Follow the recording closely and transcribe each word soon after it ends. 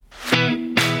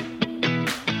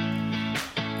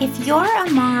If you're a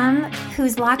mom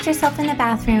who's locked yourself in the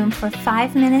bathroom for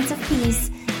 5 minutes of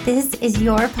peace, this is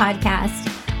your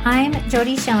podcast. I'm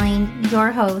Jody Schilling,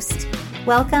 your host.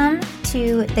 Welcome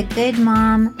to the Good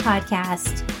Mom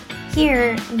Podcast.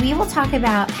 Here, we will talk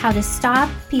about how to stop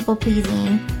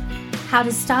people-pleasing, how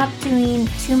to stop doing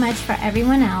too much for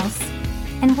everyone else,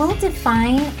 and we'll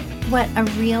define what a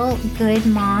real good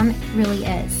mom really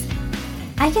is.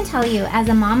 I can tell you, as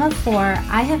a mom of 4,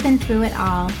 I have been through it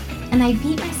all, and I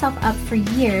beat myself up for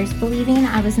years believing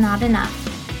I was not enough.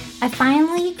 I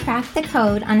finally cracked the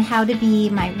code on how to be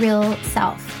my real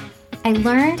self. I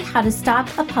learned how to stop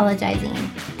apologizing,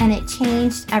 and it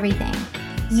changed everything.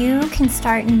 You can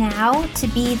start now to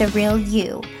be the real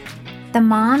you, the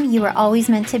mom you were always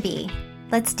meant to be.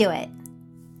 Let's do it.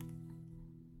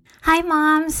 Hi,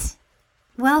 moms.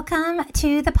 Welcome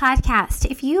to the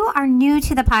podcast. If you are new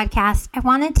to the podcast, I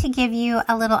wanted to give you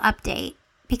a little update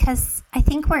because I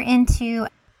think we're into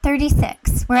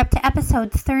 36. We're up to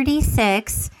episode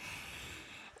 36.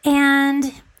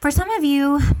 And for some of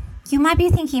you, you might be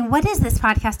thinking, what is this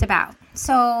podcast about?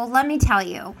 So let me tell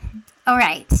you. All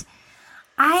right.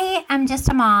 I am just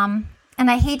a mom, and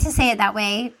I hate to say it that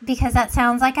way because that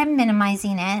sounds like I'm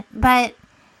minimizing it, but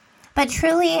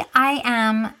truly I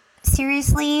am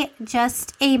seriously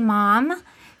just a mom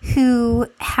who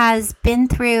has been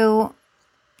through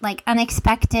like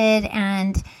unexpected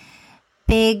and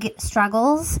big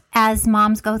struggles as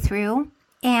moms go through,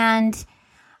 and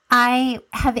I've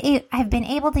been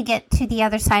able to get to the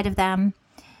other side of them,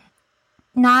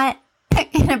 not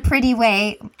in a pretty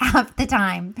way half the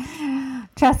time.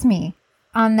 Trust me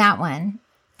on that one.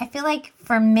 I feel like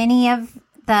for many of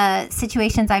the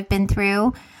situations I've been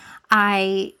through,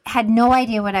 I had no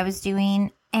idea what I was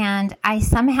doing, and I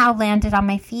somehow landed on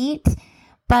my feet,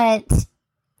 but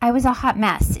I was a hot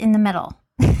mess in the middle.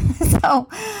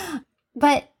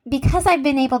 But because I've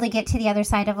been able to get to the other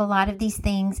side of a lot of these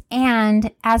things, and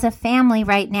as a family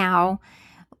right now,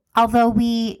 although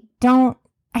we don't,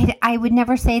 I would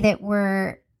never say that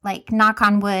we're like, knock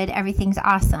on wood, everything's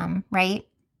awesome, right?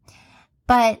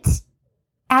 But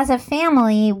as a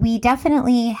family, we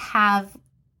definitely have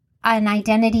an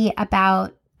identity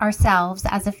about ourselves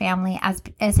as a family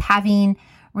as having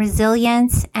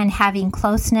resilience and having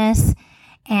closeness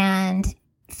and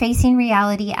facing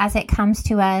reality as it comes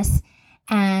to us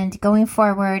and going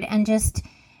forward. And just,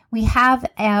 we have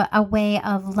a way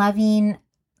of loving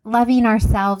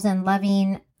ourselves and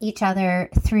loving each other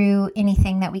through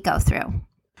anything that we go through.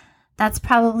 That's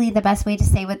probably the best way to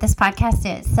say what this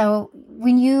podcast is. So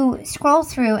when you scroll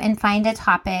through and find a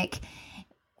topic,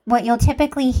 what you'll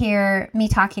typically hear me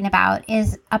talking about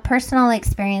is a personal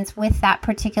experience with that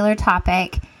particular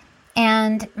topic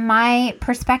and my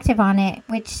perspective on it,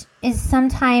 which is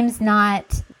sometimes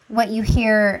not what you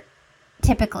hear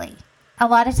typically. A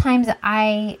lot of times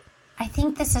I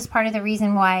think this is part of the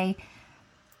reason why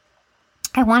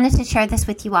I wanted to share this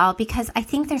with you all, because I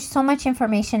think there's so much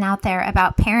information out there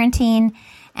about parenting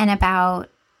and about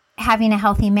having a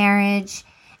healthy marriage,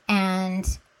 and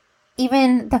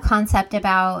even the concept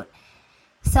about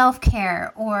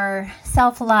self-care or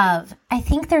self-love. I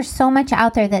think there's so much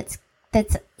out there that's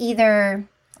either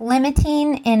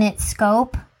limiting in its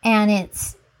scope, and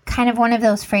it's kind of one of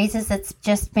those phrases that's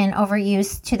just been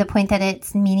overused to the point that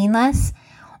it's meaningless,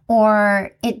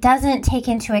 or it doesn't take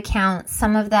into account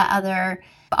some of the other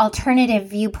alternative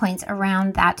viewpoints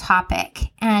around that topic.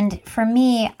 And for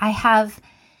me, I have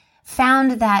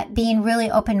found that being really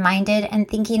open-minded and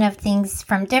thinking of things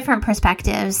from different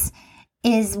perspectives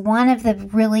is one of the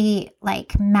really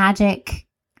like magic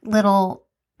little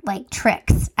like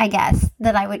tricks, I guess,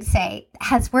 that I would say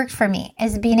has worked for me,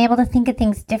 is being able to think of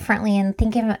things differently and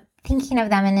thinking of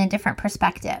them in a different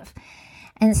perspective.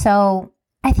 And so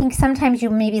I think sometimes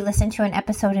you'll maybe listen to an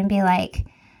episode and be like,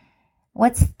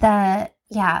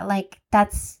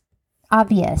 that's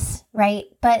obvious, right?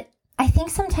 But I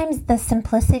think sometimes the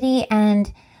simplicity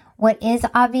and what is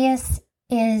obvious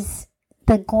is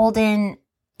the golden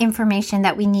information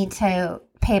that we need to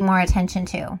pay more attention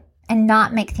to and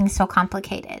not make things so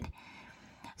complicated.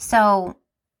 So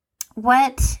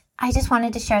I just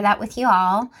wanted to share that with you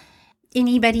all,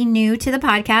 anybody new to the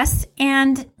podcast.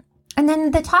 And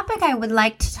then the topic I would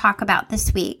like to talk about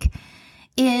this week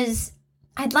is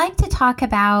I'd like to talk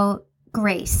about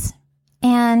grace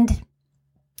and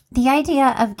the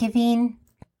idea of giving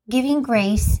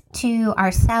grace to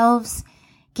ourselves,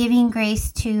 giving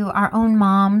grace to our own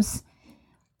moms.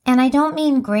 And I don't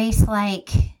mean grace like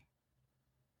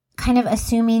kind of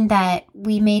assuming that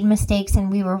we made mistakes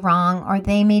and we were wrong, or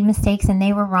they made mistakes and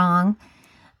they were wrong,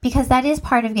 because that is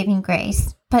part of giving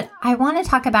grace. But I want to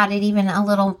talk about it even a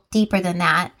little deeper than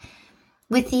that,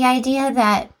 with the idea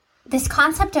that this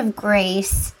concept of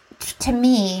grace, to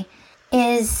me,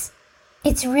 it's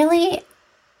really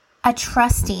a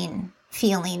trusting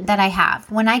feeling that I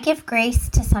have. When I give grace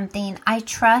to something, I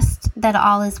trust that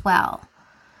all is well.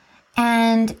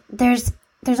 And there's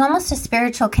almost a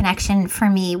spiritual connection for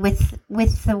me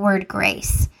with the word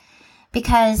grace,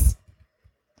 because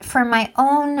for my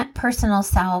own personal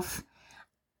self,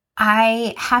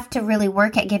 I have to really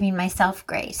work at giving myself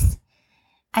grace.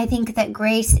 I think that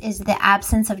grace is the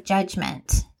absence of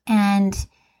judgment. And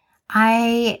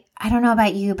I don't know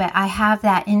about you, but I have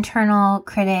that internal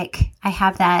critic. I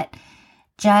have that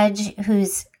judge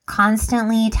who's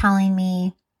constantly telling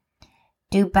me,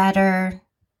 do better,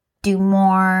 do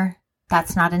more,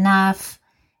 that's not enough.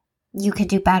 You could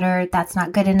do better, that's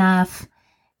not good enough.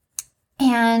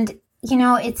 And,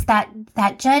 it's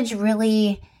that judge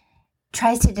really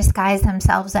tries to disguise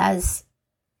themselves as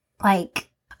like,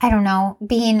 I don't know,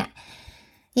 being,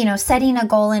 setting a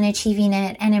goal and achieving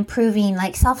it and improving.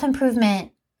 Like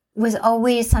self-improvement was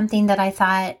always something that I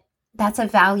thought, that's a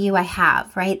value I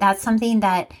have, right? That's something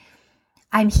that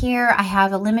I'm here. I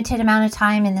have a limited amount of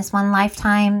time in this one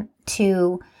lifetime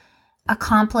to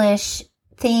accomplish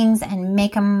things and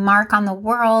make a mark on the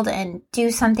world and do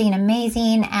something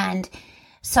amazing. And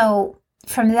so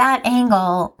from that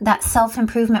angle, that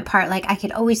self-improvement part, like I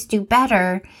could always do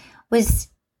better, was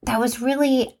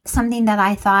really something that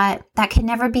I thought that could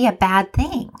never be a bad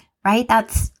thing, right?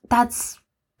 That's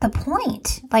the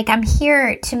point. Like I'm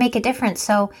here to make a difference.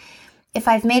 So if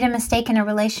I've made a mistake in a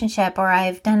relationship, or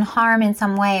I've done harm in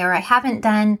some way, or I haven't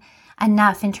done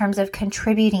enough in terms of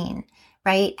contributing,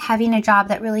 right? Having a job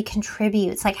that really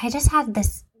contributes. Like I just had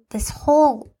this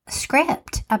whole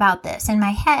script about this in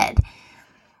my head.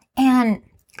 And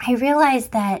I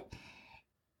realized that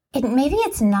maybe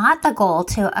it's not the goal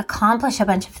to accomplish a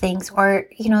bunch of things, or,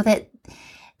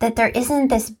 that there isn't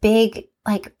this big,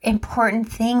 like,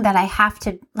 important thing that I have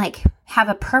to, like, have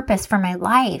a purpose for my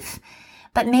life.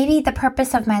 But maybe the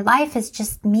purpose of my life is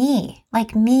just me,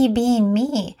 like me being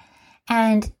me.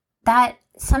 And that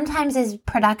sometimes is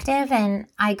productive, and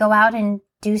I go out and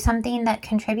do something that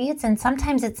contributes, and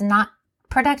sometimes it's not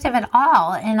productive at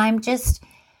all. And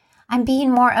I'm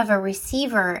being more of a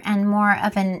receiver and more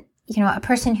of a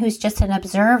person who's just an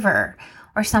observer,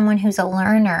 or someone who's a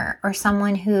learner, or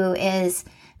someone who is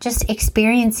just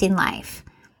experiencing life.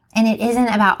 And it isn't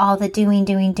about all the doing,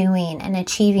 and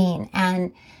achieving,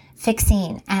 and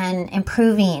fixing, and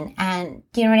improving, and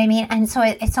do you know what I mean? And so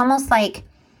it's almost like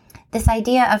this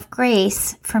idea of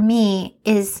grace for me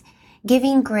is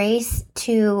giving grace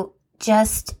to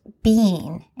just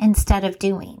being instead of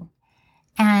doing.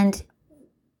 And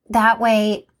that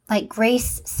way, like,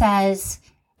 grace says,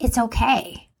 it's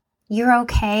okay. You're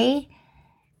okay.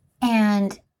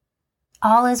 And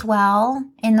all is well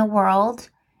in the world.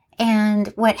 And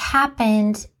what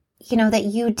happened, that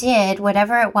you did,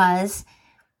 whatever it was,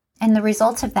 and the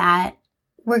results of that,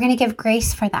 we're going to give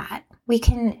grace for that. We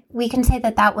can say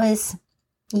that was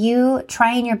you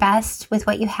trying your best with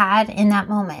what you had in that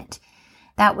moment.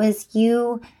 That was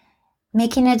you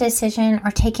making a decision or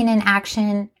taking an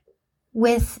action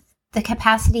with the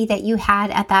capacity that you had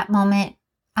at that moment,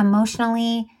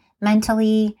 emotionally,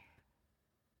 mentally,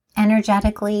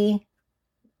 energetically.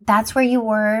 That's where you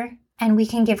were, and we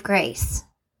can give grace.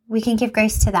 We can give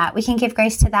grace to that. We can give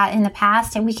grace to that in the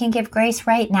past, and we can give grace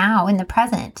right now in the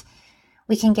present.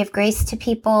 We can give grace to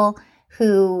people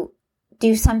who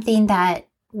do something that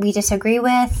we disagree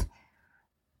with.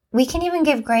 We can even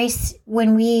give grace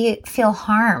when we feel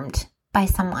harmed by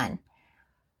someone.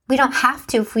 We don't have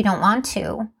to if we don't want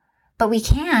to, but we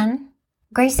can.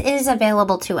 Grace is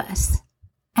available to us.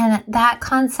 And that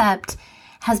concept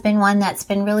has been one that's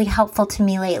been really helpful to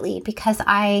me lately, because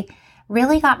I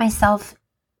really got myself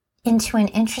into an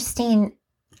interesting,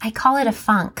 I call it a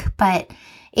funk, but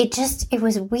it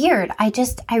was weird. I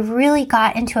really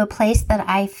got into a place that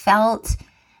I felt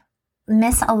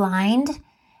misaligned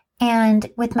and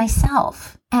with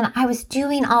myself. And I was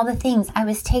doing all the things. I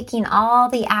was taking all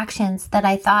the actions that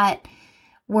I thought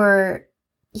were,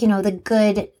 the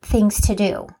good things to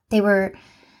do.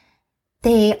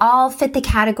 They all fit the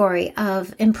category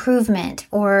of improvement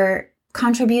or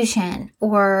contribution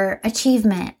or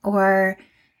achievement, or,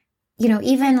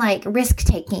 even like risk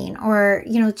taking, or,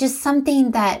 just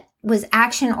something that was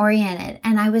action oriented.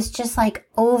 And I was just like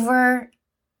over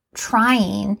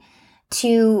trying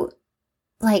to,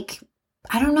 like,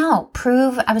 I don't know,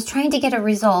 prove. I was trying to get a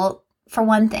result for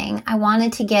one thing. I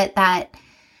wanted to get that,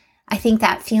 I think,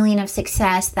 that feeling of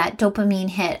success, that dopamine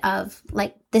hit of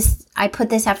like this, I put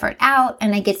this effort out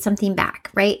and I get something back,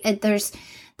 right?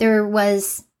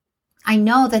 I I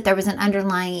know that there was an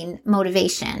underlying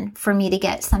motivation for me to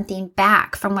get something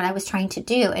back from what I was trying to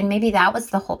do. And maybe that was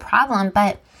the whole problem.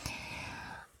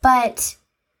 But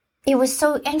it was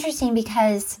so interesting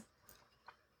because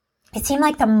it seemed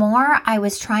like the more I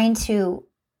was trying to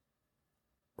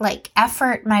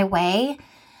effort my way,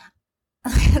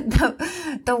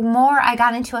 the more I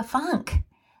got into a funk.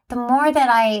 The more that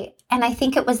I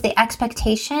think it was the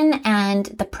expectation and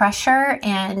the pressure,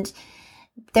 and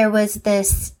there was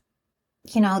this,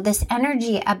 this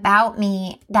energy about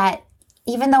me that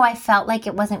even though I felt like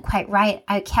it wasn't quite right,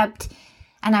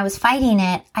 and I was fighting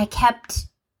it, I kept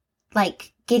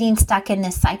getting stuck in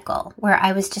this cycle where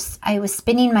I was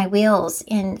spinning my wheels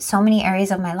in so many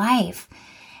areas of my life.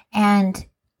 And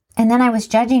then I was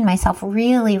judging myself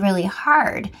really, really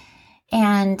hard.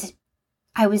 And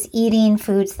I was eating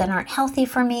foods that aren't healthy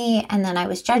for me. And then I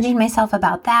was judging myself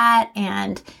about that.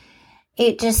 And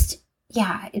it just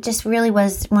really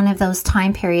was one of those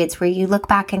time periods where you look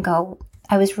back and go,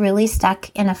 I was really stuck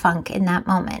in a funk in that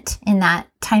moment, in that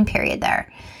time period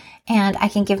there. And I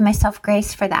can give myself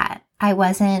grace for that. It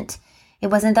wasn't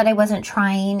that I wasn't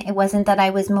trying. It wasn't that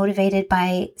I was motivated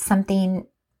by something.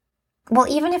 Well,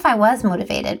 even if I was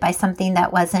motivated by something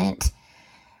that wasn't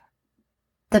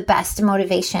the best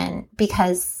motivation,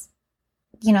 because,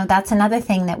 that's another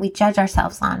thing that we judge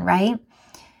ourselves on, right?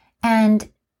 And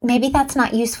maybe that's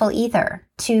not useful either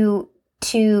to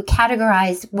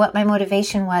categorize what my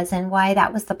motivation was and why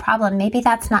that was the problem. Maybe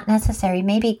that's not necessary.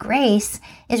 Maybe grace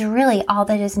is really all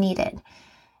that is needed.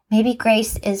 Maybe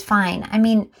grace is fine. I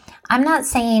mean, I'm not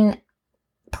saying,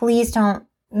 please don't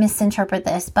misinterpret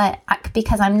this,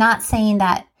 because I'm not saying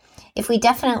that if we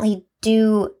definitely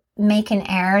do make an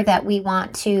error that we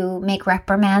want to make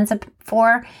reprimands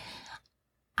for,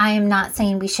 I am not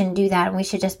saying we shouldn't do that and we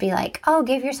should just be like, oh,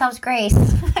 give yourselves grace.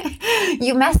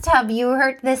 You messed up. You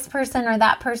hurt this person or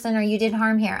that person, or you did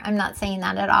harm here. I'm not saying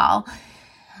that at all.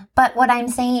 But what I'm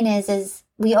saying is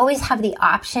we always have the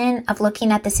option of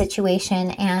looking at the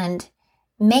situation and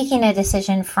making a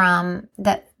decision from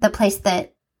the place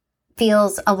that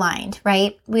feels aligned,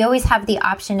 right? We always have the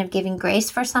option of giving grace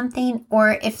for something,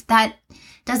 or if that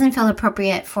doesn't feel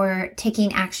appropriate, for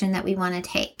taking action that we want to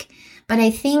take. But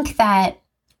I think that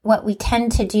what we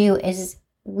tend to do is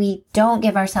we don't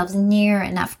give ourselves near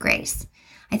enough grace.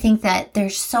 I think that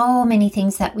there's so many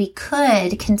things that we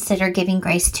could consider giving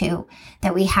grace to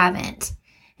that we haven't.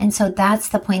 And so that's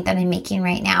the point that I'm making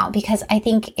right now, because I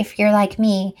think if you're like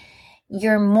me,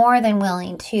 you're more than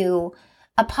willing to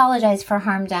apologize for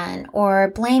harm done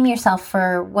or blame yourself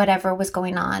for whatever was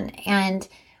going on. And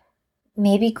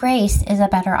maybe grace is a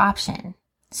better option.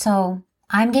 So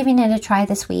I'm giving it a try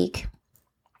this week.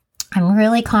 I'm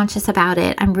really conscious about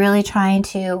it. I'm really trying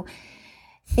to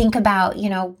think about,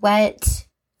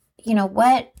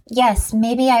 yes,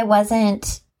 maybe I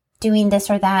wasn't doing this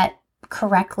or that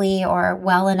correctly or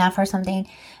well enough or something,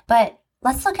 but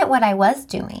let's look at what I was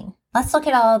doing. Let's look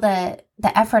at all the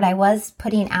effort I was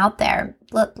putting out there.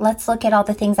 Let's look at all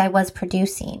the things I was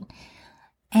producing.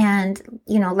 And,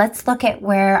 let's look at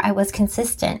where I was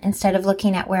consistent instead of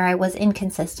looking at where I was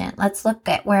inconsistent. Let's look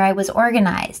at where I was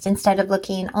organized instead of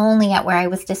looking only at where I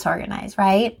was disorganized,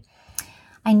 right?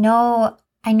 I know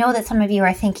that some of you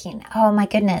are thinking, oh my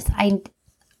goodness,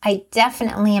 I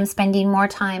definitely am spending more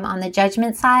time on the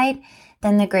judgment side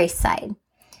than the grace side.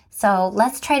 So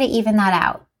let's try to even that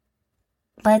out.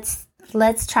 Let's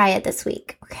try it this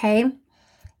week, okay?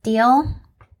 Deal?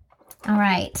 All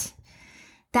right.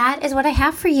 That is what I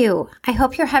have for you. I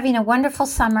hope you're having a wonderful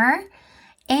summer,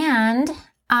 and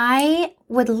I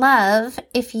would love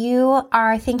if you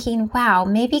are thinking, wow,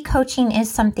 maybe coaching is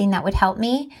something that would help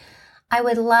me. I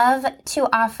would love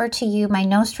to offer to you my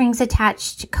no strings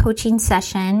attached coaching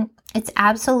session. It's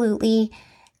absolutely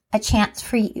a chance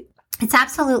for you. It's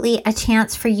absolutely a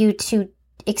chance for you to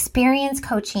experience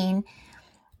coaching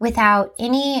without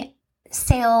any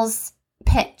sales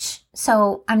pitch.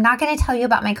 So I'm not going to tell you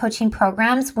about my coaching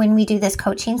programs when we do this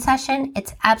coaching session.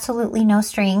 It's absolutely no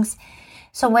strings.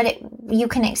 So what you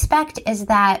can expect is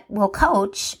that we'll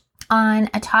coach on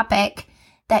a topic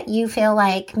that you feel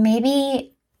like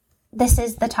maybe this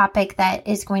is the topic that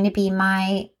is going to be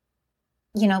my,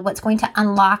 what's going to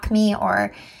unlock me,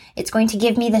 or it's going to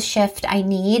give me the shift I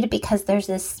need because there's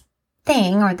this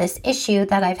thing or this issue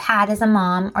that I've had as a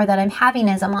mom or that I'm having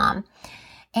as a mom.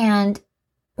 And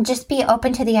just be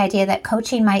open to the idea that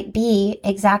coaching might be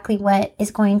exactly what is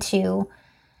going to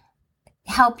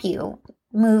help you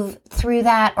move through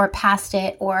that or past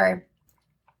it. Or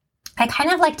I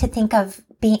kind of like to think of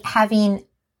having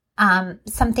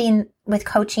something with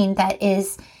coaching that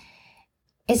is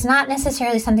not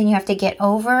necessarily something you have to get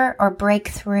over or break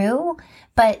through,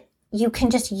 but you can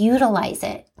just utilize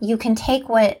it. You can take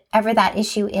whatever that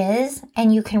issue is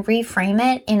and you can reframe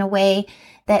it in a way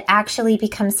that actually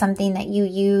becomes something that you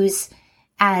use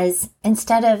as,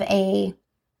 instead of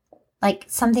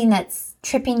something that's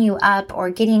tripping you up or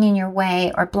getting in your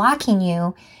way or blocking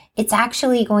you, it's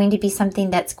actually going to be something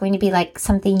that's going to be like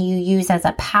something you use as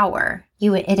a power.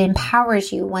 It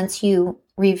empowers you once you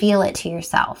reveal it to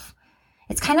yourself.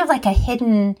 It's kind of like a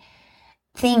hidden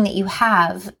thing that you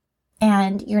have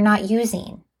and you're not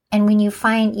using. And when you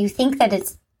think that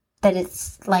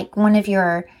it's like one of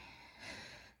your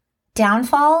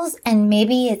downfalls, and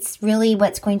maybe it's really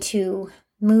what's going to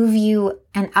move you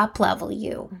and up level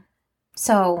you.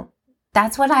 So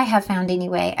that's what I have found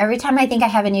anyway. Every time I think I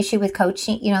have an issue with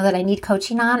coaching, that I need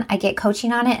coaching on, I get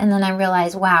coaching on it. And then I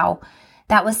realize, wow,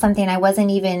 that was something I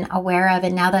wasn't even aware of.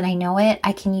 And now that I know it,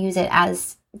 I can use it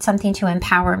as something to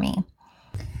empower me.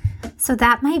 So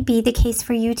that might be the case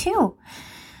for you too.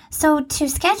 So to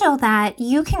schedule that,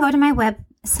 you can go to my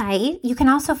website. You can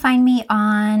also find me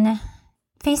on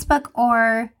Facebook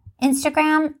or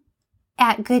Instagram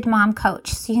at Good Mom Coach.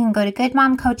 So you can go to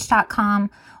goodmomcoach.com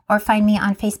or find me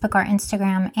on Facebook or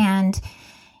Instagram, and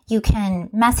you can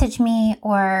message me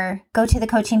or go to the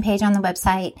coaching page on the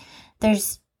website.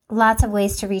 There's lots of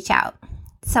ways to reach out.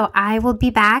 So I will be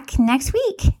back next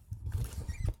week.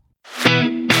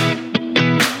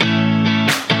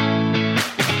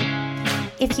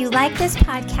 If you like this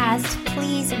podcast,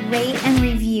 please rate and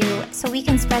review so we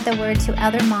can spread the word to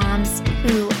other moms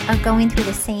who are going through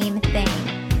the same thing.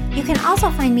 You can also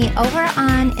find me over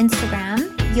on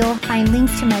Instagram. You'll find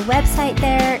links to my website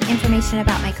there, information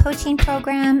about my coaching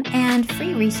program, and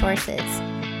free resources.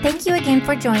 Thank you again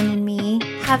for joining me.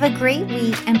 Have a great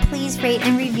week, and please rate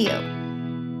and review.